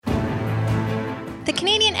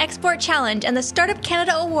Canadian Export Challenge and the Startup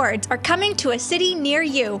Canada Awards are coming to a city near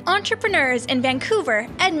you. Entrepreneurs in Vancouver,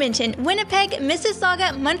 Edmonton, Winnipeg,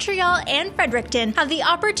 Mississauga, Montreal, and Fredericton have the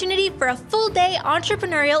opportunity for a full-day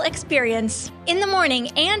entrepreneurial experience. In the morning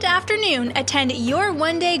and afternoon, attend your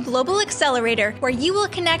one-day Global Accelerator, where you will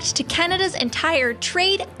connect to Canada's entire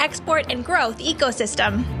trade, export, and growth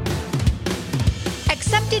ecosystem.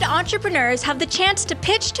 Accepted entrepreneurs have the chance to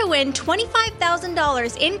pitch to win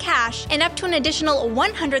 $25,000 in cash and up to an additional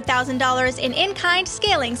 $100,000 in-kind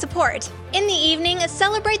scaling support. In the evening,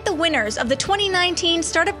 celebrate the winners of the 2019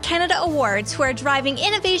 Startup Canada Awards who are driving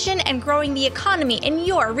innovation and growing the economy in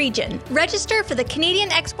your region. Register for the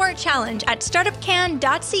Canadian Export Challenge at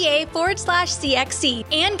startupcan.ca/CXC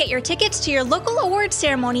and get your tickets to your local awards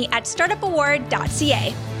ceremony at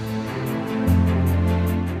startupaward.ca.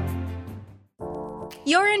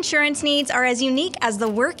 Your insurance needs are as unique as the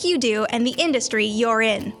work you do and the industry you're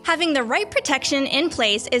in. Having the right protection in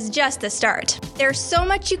place is just the start. There's so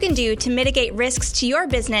much you can do to mitigate risks to your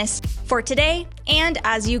business for today and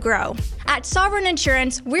as you grow. At Sovereign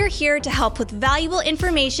Insurance, we're here to help with valuable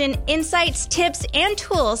information, insights, tips, and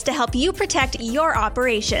tools to help you protect your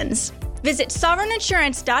operations. Visit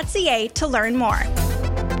sovereigninsurance.ca to learn more.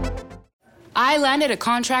 I landed a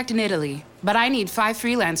contract in Italy, but I need 5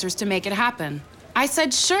 freelancers to make it happen. I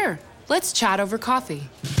said, sure, let's chat over coffee.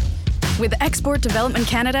 With Export Development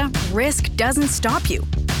Canada, risk doesn't stop you.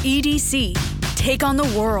 EDC, take on the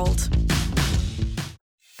world.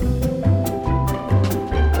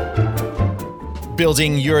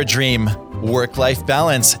 Building your dream, work-life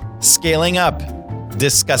balance, scaling up,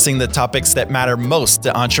 discussing the topics that matter most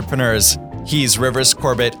to entrepreneurs. He's Rivers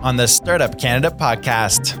Corbett on the Startup Canada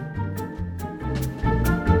podcast.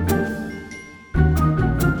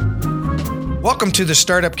 Welcome to the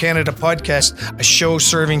Startup Canada podcast, a show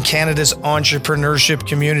serving Canada's entrepreneurship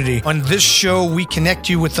community. On this show, we connect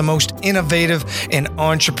you with the most innovative and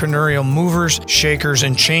entrepreneurial movers, shakers,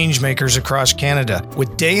 and change makers across Canada.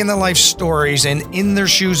 With day-in-the-life stories and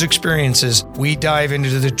in-their-shoes experiences, we dive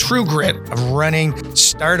into the true grit of running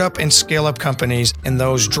startup and scale-up companies and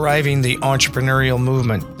those driving the entrepreneurial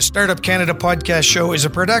movement. The Startup Canada podcast show is a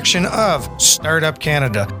production of Startup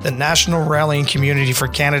Canada, the national rallying community for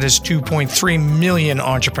Canada's 2.3 million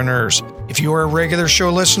entrepreneurs. If you are a regular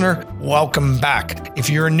show listener, welcome back. If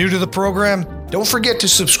you're new to the program, don't forget to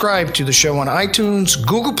subscribe to the show on iTunes,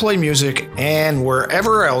 Google Play Music, and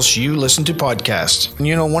wherever else you listen to podcasts. And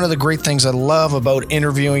you know, one of the great things I love about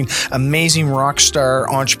interviewing amazing rock star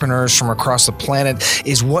entrepreneurs from across the planet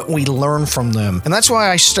is what we learn from them. And that's why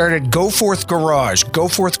I started Go Forth Garage. Go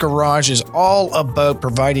Forth Garage is all about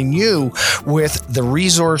providing you with the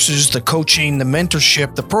resources, the coaching, the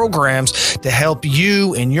mentorship, the programs to help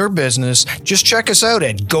you in your business. Just check us out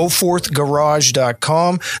at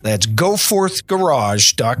goforthgarage.com. That's goforthgarage.com.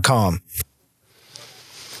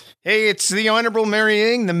 Hey, it's the Honorable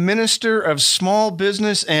Mary Ng, the Minister of Small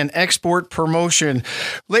Business and Export Promotion.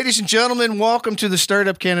 Ladies and gentlemen, welcome to the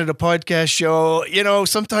Startup Canada podcast show. You know,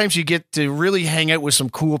 sometimes you get to really hang out with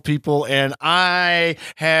some cool people, and I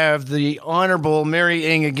have the Honorable Mary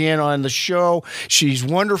Ng again on the show. She's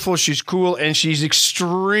wonderful, she's cool, and she's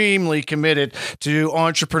extremely committed to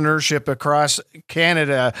entrepreneurship across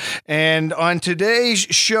Canada. And on today's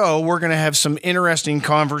show, we're going to have some interesting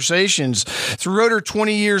conversations. Throughout her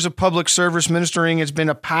 20 years of public service, Minister Ng has been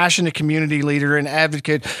a passionate community leader and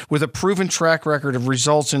advocate with a proven track record of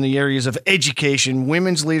results in the areas of education,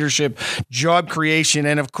 women's leadership, job creation,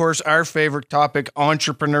 and of course, our favorite topic,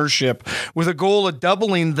 entrepreneurship. With a goal of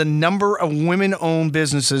doubling the number of women-owned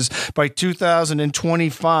businesses by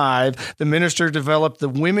 2025, the minister developed the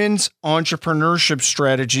Women's Entrepreneurship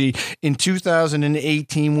Strategy in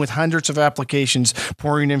 2018 with hundreds of applications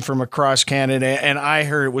pouring in from across Canada, and I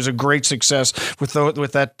heard it was a great success with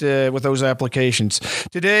those applications.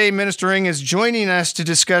 Today, Minister Ng is joining us to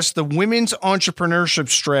discuss the Women's Entrepreneurship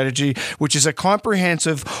Strategy, which is a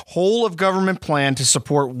comprehensive whole-of-government plan to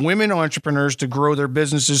support women entrepreneurs to grow their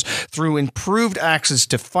businesses through improved access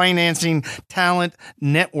to financing, talent,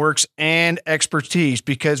 networks, and expertise.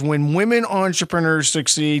 Because when women entrepreneurs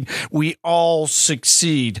succeed, we all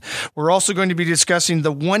succeed. We're also going to be discussing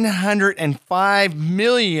the $105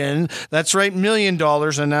 million, that's right, $1 million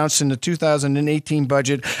announced in the 2018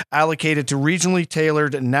 budget allocated to regionally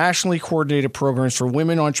tailored, nationally coordinated programs for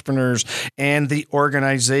women entrepreneurs and the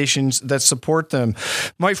organizations that support them.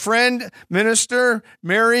 My friend, Minister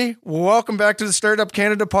Mary, welcome back to the Startup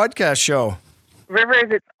Canada podcast show.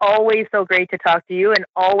 Rivers, it's always so great to talk to you and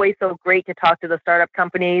always so great to talk to the startup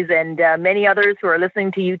companies and many others who are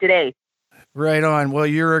listening to you today. Right on. Well,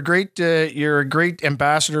 you're a great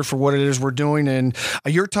ambassador for what it is we're doing, and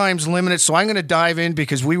your time's limited. So I'm going to dive in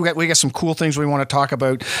because we got some cool things we want to talk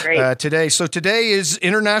about today. So today is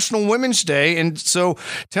International Women's Day, and so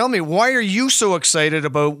tell me, why are you so excited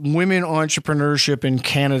about women entrepreneurship in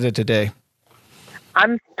Canada today?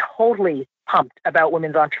 I'm totally pumped about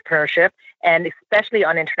women's entrepreneurship, and especially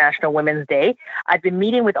on International Women's Day. I've been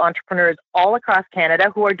meeting with entrepreneurs all across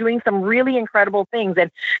Canada who are doing some really incredible things.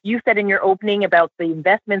 And you said in your opening about the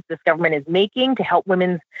investments this government is making to help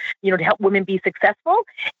women be successful.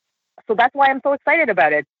 So that's why I'm so excited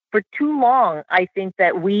about it. For too long, I think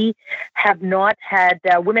that we have not had,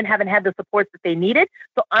 women haven't had the supports that they needed.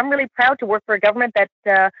 So I'm really proud to work for a government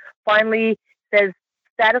that finally says,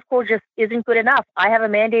 status quo just isn't good enough. I have a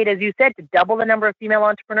mandate, as you said, to double the number of female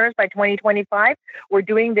entrepreneurs by 2025. We're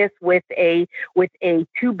doing this with a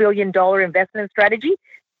 $2 billion investment strategy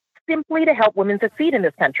simply to help women succeed in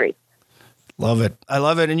this country. Love it. I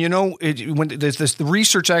love it. And the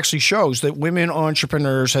research actually shows that women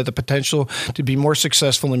entrepreneurs have the potential to be more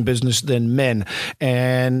successful in business than men.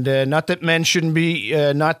 And not that men shouldn't be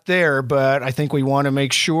not there, but I think we want to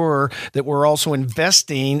make sure that we're also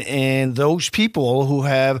investing in those people who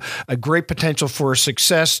have a great potential for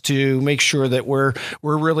success to make sure that we're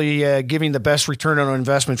really giving the best return on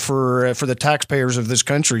investment for the taxpayers of this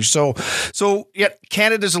country. So yeah,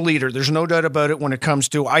 Canada's a leader. There's no doubt about it when it comes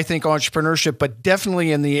to, I think, entrepreneurship, but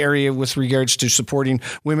definitely in the area with regards to supporting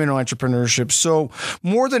women entrepreneurship. So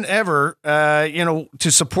more than ever,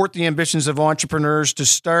 to support the ambitions of entrepreneurs to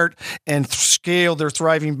start and scale their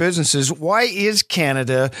thriving businesses, why is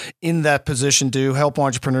Canada in that position to help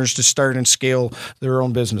entrepreneurs to start and scale their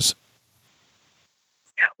own business?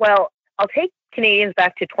 Well, I'll take Canadians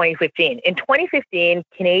back to 2015. In 2015,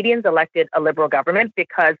 Canadians elected a Liberal government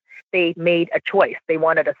because they made a choice. They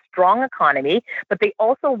wanted a strong economy, but they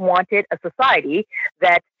also wanted a society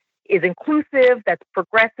that is inclusive, that's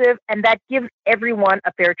progressive, and that gives everyone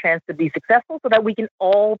a fair chance to be successful so that we can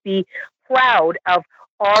all be proud of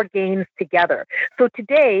our gains together. So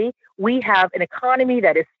today, we have an economy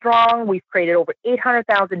that is strong. We've created over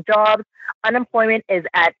 800,000 jobs. Unemployment is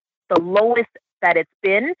at the lowest that it's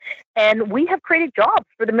been, and we have created jobs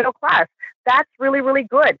for the middle class. That's really, really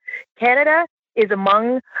good. Canada is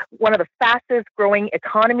among one of the fastest growing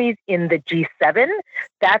economies in the G7.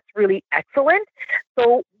 That's really excellent.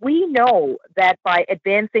 So we know that by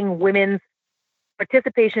advancing women's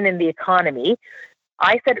participation in the economy,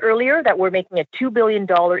 I said earlier that we're making a $2 billion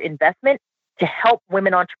investment to help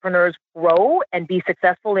women entrepreneurs grow and be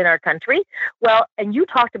successful in our country. Well, and you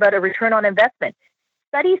talked about a return on investment.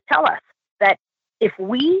 Studies tell us that if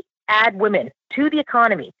we add women to the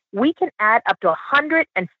economy, we can add up to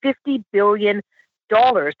 $150 billion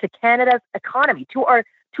to Canada's economy, to our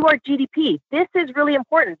GDP. This is really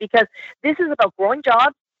important because this is about growing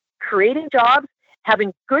jobs, creating jobs,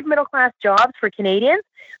 having good middle-class jobs for Canadians.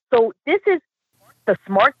 So this is the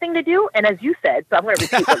smart thing to do. And as you said, so I'm going to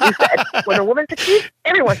repeat what you said, when a woman succeeds,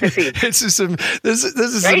 everyone succeeds. This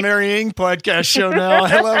is right? A Mary Ng podcast show now.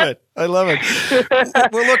 I love it. Well,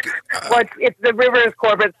 look. It's the Rivers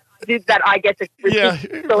Corbett that I get to repeat. Yeah,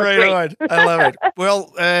 so right on. I love it.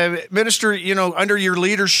 Well, Minister, under your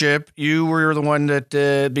leadership, you were the one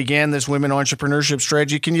that began this women entrepreneurship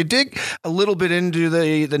strategy. Can you dig a little bit into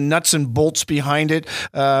the nuts and bolts behind it,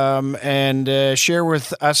 and share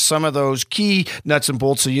with us some of those key nuts and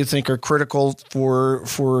bolts that you think are critical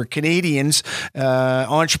for Canadians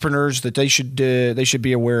entrepreneurs that they should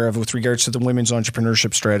be aware of with regards to the women's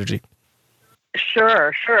entrepreneurship strategy?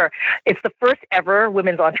 Sure. It's the first ever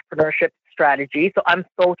women's entrepreneurship strategy. So I'm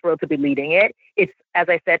so thrilled to be leading it. It's, as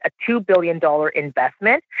I said, a $2 billion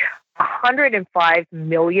investment. $105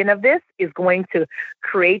 million of this is going to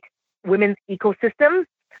create women's ecosystems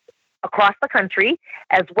across the country,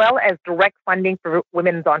 as well as direct funding for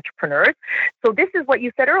women's entrepreneurs. So this is what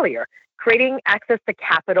you said earlier, creating access to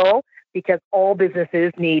capital, because all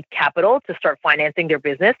businesses need capital to start financing their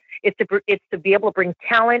business. It's to be able to bring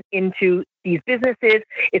talent into these businesses.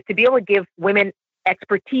 It's to be able to give women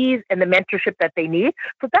expertise and the mentorship that they need.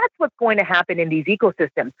 So that's what's going to happen in these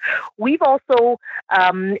ecosystems. We've also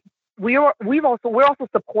we're also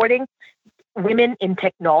supporting women in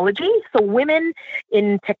technology. So women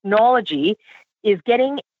in technology is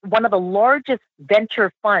getting one of the largest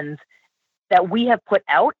venture funds that we have put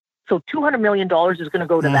out. So $200 million is going to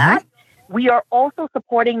go to that. We are also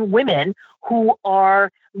supporting women who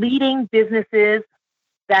are leading businesses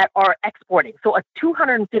that are exporting. So a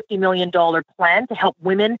 $250 million plan to help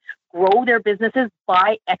women grow their businesses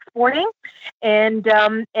by exporting. And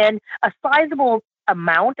a sizable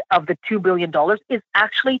amount of the $2 billion is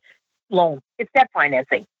actually loan. It's debt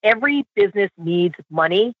financing. Every business needs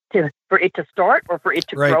money for it to start or for it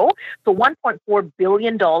to grow. So $1.4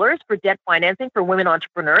 billion for debt financing for women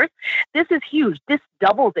entrepreneurs. This is huge. This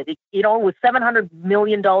doubles it. It was $700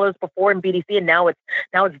 million before in BDC, and now it's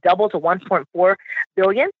doubled to $1.4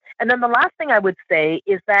 billion. And then the last thing I would say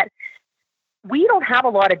is that we don't have a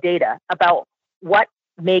lot of data about what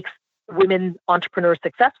makes women entrepreneurs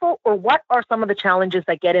successful, or what are some of the challenges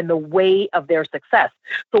that get in the way of their success.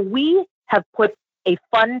 So we have put a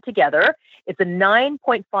fund together. It's a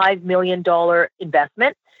 $9.5 million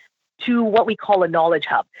investment to what we call a knowledge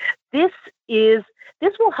hub. This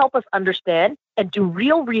will help us understand and do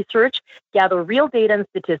real research, gather real data and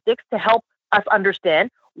statistics to help us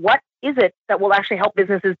understand what is it that will actually help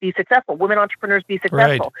businesses be successful, women entrepreneurs be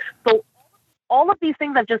successful. So all of these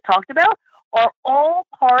things I've just talked about are all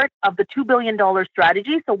part of the $2 billion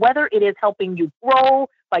strategy. So whether it is helping you grow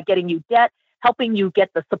by getting you debt, helping you get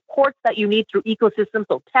the supports that you need through ecosystems,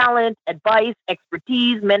 so talent, advice,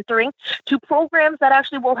 expertise, mentoring, to programs that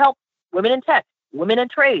actually will help women in tech, women in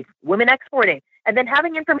trade, women exporting, and then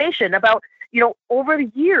having information about, over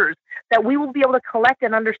the years that we will be able to collect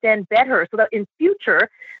and understand better so that in future,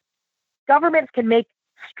 governments can make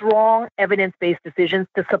strong evidence-based decisions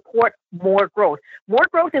to support more growth. More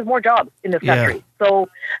growth is more jobs in this country. So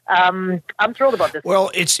I'm thrilled about this.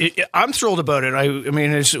 Well, I'm thrilled about it. I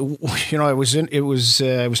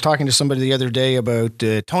was talking to somebody the other day about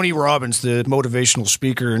Tony Robbins, the motivational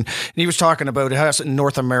speaker, and he was talking about how in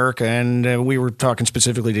North America, and we were talking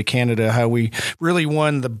specifically to Canada, how we really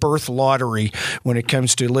won the birth lottery when it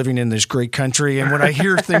comes to living in this great country. And when I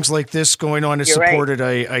hear things like this going on to support it,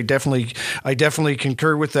 I definitely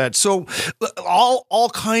concur with that. So all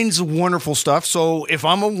kinds of wonderful stuff. So if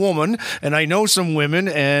I'm a woman and I know some women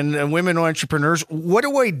and women entrepreneurs, what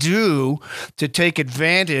do I do to take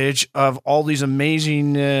advantage of all these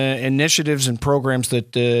amazing initiatives and programs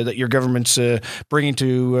that your government's bringing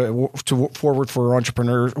to forward for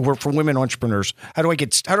entrepreneurs, for women entrepreneurs? How do I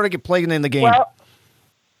get playing in the game?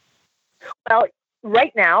 Well,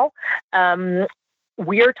 right now,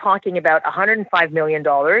 we're talking about $105 million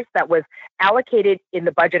that was allocated in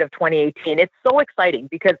the budget of 2018. It's so exciting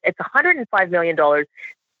because it's $105 million, and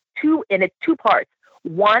it's two parts.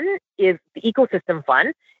 One is the ecosystem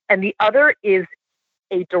fund, and the other is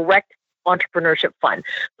a direct entrepreneurship fund.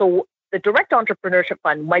 So the direct entrepreneurship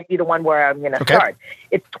fund might be the one where I'm going to start.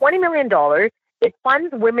 It's $20 million. It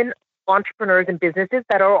funds women entrepreneurs and businesses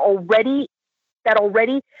that already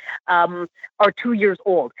are 2 years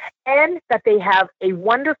old, and that they have a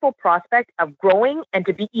wonderful prospect of growing and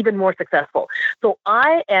to be even more successful. So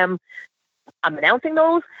I'm announcing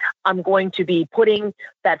those. I'm going to be putting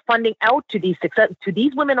that funding out to these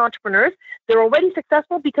women entrepreneurs. They're already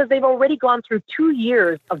successful because they've already gone through 2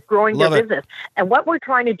 years of growing their business. And what we're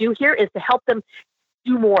trying to do here is to help them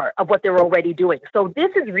do more of what they're already doing. So this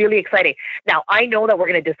is really exciting. Now, I know that we're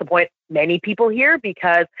going to disappoint many people here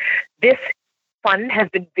because this fund has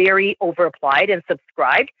been very overapplied and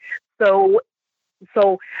subscribed. So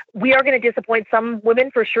we are going to disappoint some women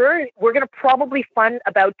for sure. We're going to probably fund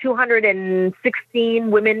about 216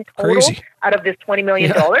 women total out of this $20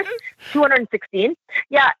 million. 216.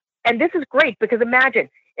 Yeah. And this is great because imagine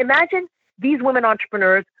these women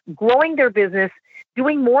entrepreneurs growing their business,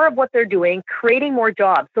 doing more of what they're doing, creating more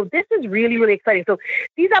jobs. So this is really, really exciting. So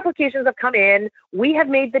these applications have come in. We have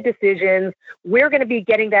made the decisions. We're going to be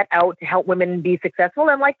getting that out to help women be successful.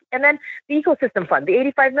 And then the ecosystem fund, the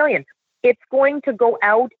 $85 million, it's going to go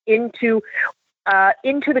out into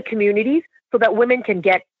the communities so that women can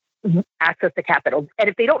get access to capital. And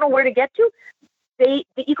if they don't know where to get to, the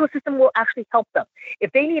ecosystem will actually help them.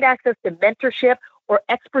 If they need access to mentorship or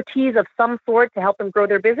expertise of some sort to help them grow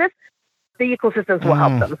their business, the ecosystems will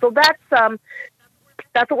help them. So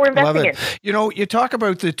that's what we're investing in. You talk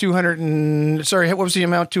about the what was the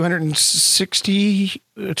amount? 216?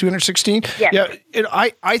 Yes. Yeah.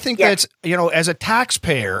 I think that's, as a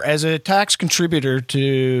taxpayer, as a tax contributor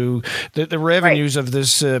to the revenues of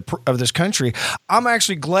this country, I'm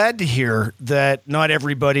actually glad to hear that not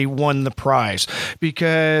everybody won the prize,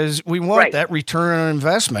 because we want that return on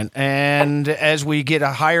investment. And as we get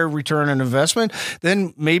a higher return on investment,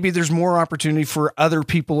 then maybe there's more opportunity for other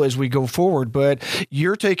people as we go forward. But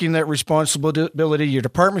you're taking that responsibility, your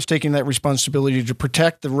department's taking that responsibility to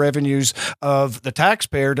protect the revenues of the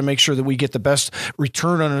taxpayer to make sure that we get the best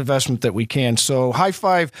return on investment that we can. So high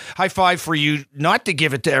five for you not to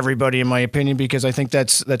give it to everybody, in my opinion, because I think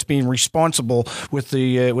that's being responsible with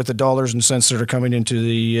the dollars and cents that are coming into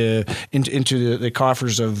the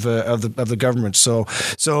coffers of the government. So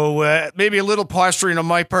maybe a little posturing on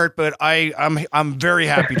my part, but I'm very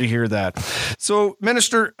happy to hear that. So,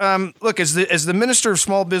 Minister, look, as the Minister of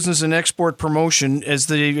Small Business and Export Promotion, as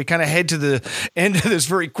the kind of head to the end of this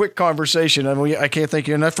very quick conversation, I can't thank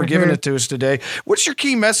you enough for giving it to us today. What's your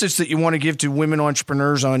key message that you want to give to women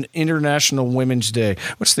entrepreneurs on International Women's Day?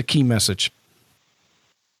 What's the key message?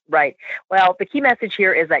 Right. Well, the key message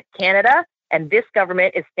here is that Canada and this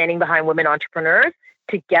government is standing behind women entrepreneurs.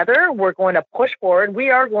 Together, we're going to push forward. We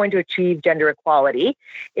are going to achieve gender equality.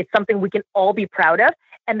 It's something we can all be proud of,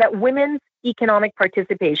 and that women's economic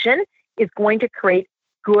participation is going to create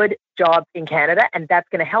good jobs in Canada, and that's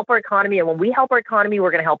going to help our economy. And when we help our economy,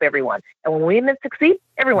 we're going to help everyone. And when women succeed,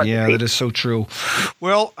 everyone succeeds. Yeah, that is so true.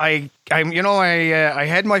 Well, I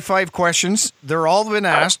had my 5 questions. They're all been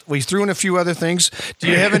asked. We threw in a few other things. Do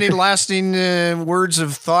you have any lasting words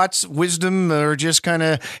of thoughts, wisdom, or just kind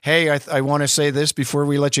of, hey, I want to say this before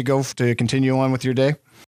we let you go to continue on with your day?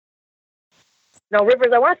 No,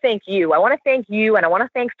 Rivers, I want to thank you. I want to thank you, and I want to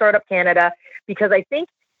thank Startup Canada, because I think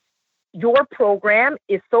your program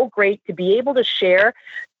is so great to be able to share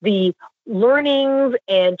the learnings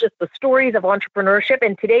and just the stories of entrepreneurship.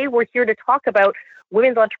 And today we're here to talk about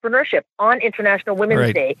women's entrepreneurship on International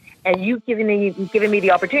Women's Day. And you've given me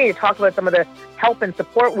the opportunity to talk about some of the help and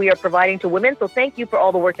support we are providing to women. So thank you for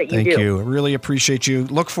all the work that you do. Thank you. I really appreciate you.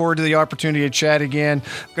 Look forward to the opportunity to chat again.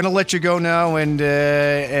 I'm going to let you go now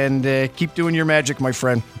and keep doing your magic, my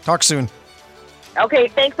friend. Talk soon. Okay,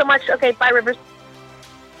 thanks so much. Okay, bye, Rivers.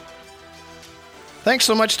 Thanks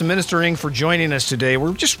so much to Minister Ng for joining us today.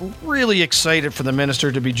 We're just really excited for the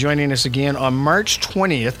Minister to be joining us again on March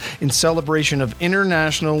 20th in celebration of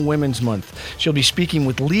International Women's Month. She'll be speaking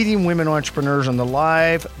with leading women entrepreneurs on the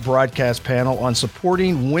live broadcast panel on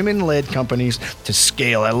supporting women-led companies to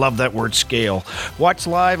scale. I love that word, scale. Watch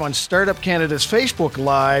live on Startup Canada's Facebook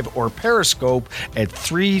Live or Periscope at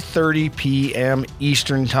 3:30 p.m.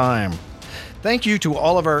 Eastern Time. Thank you to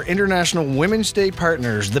all of our International Women's Day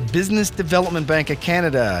partners, the Business Development Bank of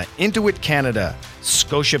Canada, Intuit Canada,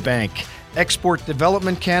 Scotiabank, Export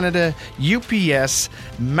Development Canada, UPS,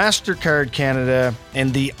 MasterCard Canada,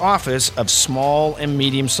 and the Office of Small and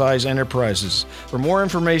Medium-Sized Enterprises. For more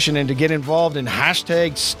information and to get involved in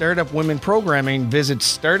 #Startup Women programming, visit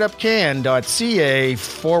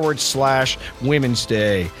startupcan.ca/Women's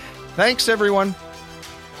Day. Thanks, everyone.